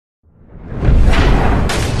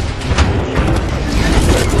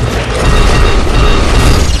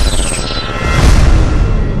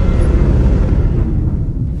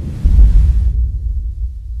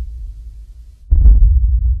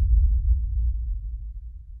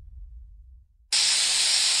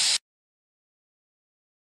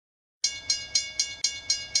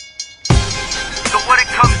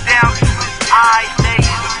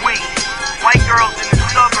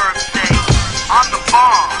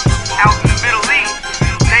out in the Middle East,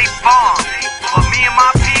 they bomb. But me and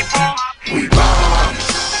my people, we bomb.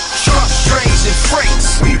 Trucks, trains, and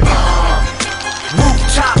freights, we bomb.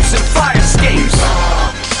 Rooftops and fire escapes, we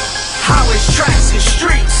bomb. Highways, tracks, and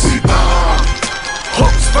streets, we bomb.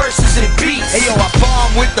 Hooks, verses, and beats. Hey yo, I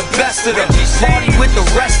bomb with the best of them, party with the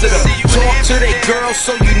rest of them. Talk to they girls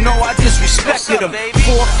so you know I disrespected them.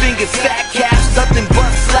 Four-fingered fat caps, nothing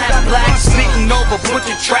but flat black. Spitting over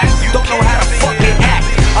butcher tracks, don't know how to fucking act.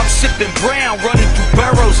 I'm sipping brown, running through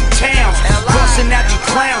boroughs and towns, crossing out you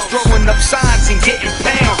clowns, throwing up signs and getting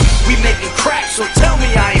pounds. We making crack, so tell me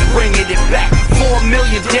I ain't bringing it back. 4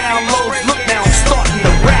 million downloads, look now I'm starting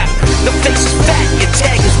to rap. The face is fat, your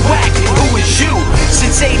tag is whack, and who is you?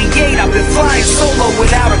 Since '88 I've been flying solo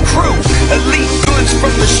without a crew. Elite goods from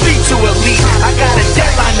the street to elite. I got a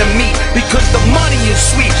deadline to meet because the money is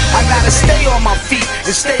sweet. I gotta stay on my feet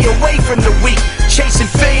and stay away from the weak. Chasing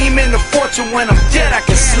fame and a fortune, when I'm dead I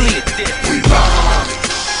can sleep. We bomb.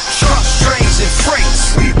 Trucks, trains, and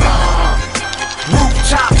freights, we bomb.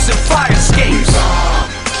 Rooftops and fire escapes, we bomb.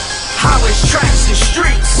 Highways, tracks, and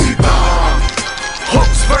streets, we bomb.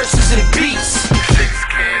 Hooks, verses, and beats. 6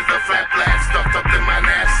 cans of flat black stuffed up in my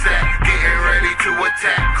knapsack, getting ready to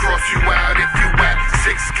attack. Cross you out if you whack.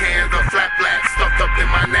 6 cans of flat black stuffed up in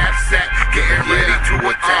my knapsack, getting ready to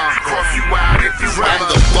attack. Cross you out if you whack. I'm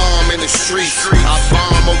the bomb in the streets. I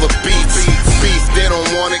bomb over beats. Beef, they don't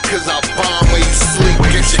want it cause I bomb where you sleep.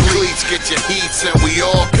 Get your cleats, get your heats, and we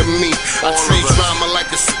all can meet. I treat drama like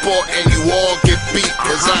a sport and you all get beat.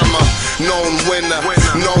 Cause I'm a known winner,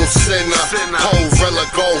 known sinner. Gorilla,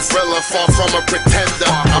 gorilla, far from a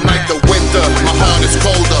pretender. I'm like the winter, my heart is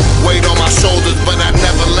colder. Weight on my shoulders, but I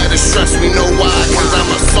never let it stress me. Know why? Cause I'm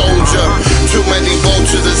a soldier. Too many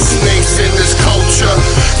vultures and snakes in this culture.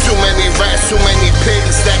 Too many rats, too many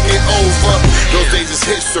pigs that get over. Those days is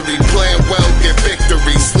history. Playing well, get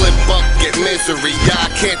victory. Slip up, get misery.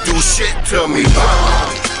 Y'all can't do shit to me.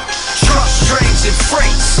 Bomb. Trucks, trains, and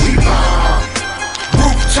freights, we bomb.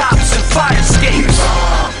 Rooftops and fire escapes, we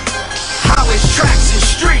bomb. Highways, tracks, and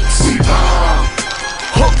streets, we bomb.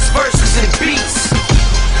 Hooks, verses, and beats.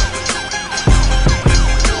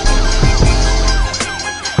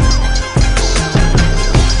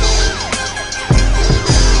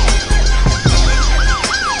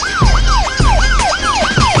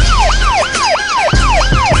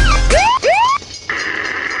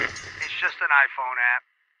 it's just an iPhone app.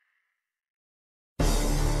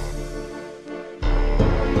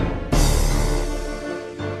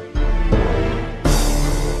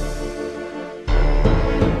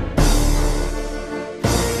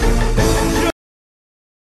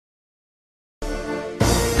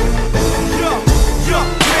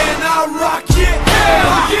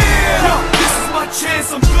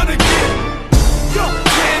 I'm gonna get. Yo,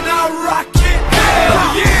 can I rock it? Hell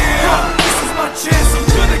yeah! This is my chance, I'm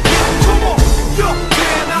gonna get. Come on. Yo,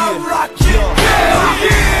 can I rock it? Hell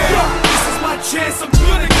yeah! This is my chance, I'm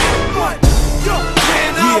gonna get. What? Yo,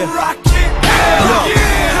 can I rock it? Hell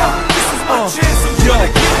yeah! This is my chance, I'm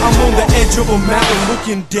gonna get. I'm on the edge of a mountain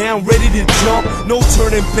looking down, ready to jump. No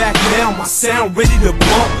turning back now, my sound ready to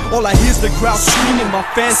bump. All I hear's the crowd screaming, my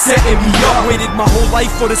fans setting me up. Waited my whole life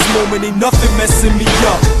for this moment, ain't nothing messing me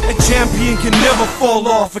up. A champion can never fall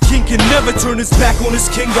off, a king can never turn his back on his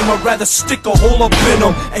kingdom. I'd rather stick a hole up in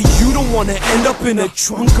him. And you don't wanna end up in the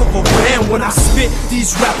trunk of a van. When I spit,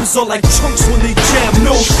 these rappers are like chunks when they jam.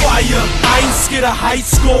 No fire, I ain't scared of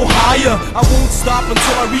heights, go higher. I won't stop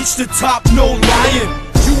until I reach the top, no lying.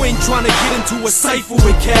 You ain't trying to get into a cypher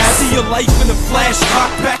with Cass. See your life in a flash,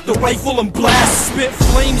 cock back the rifle and blast. Spit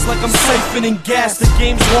flames like I'm siphoning gas. The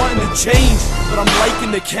game's wanting to change, but I'm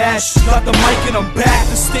liking the cash. Got the mic and I'm back,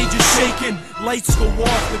 the stage is shaking. Lights go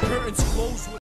off, the curtains close.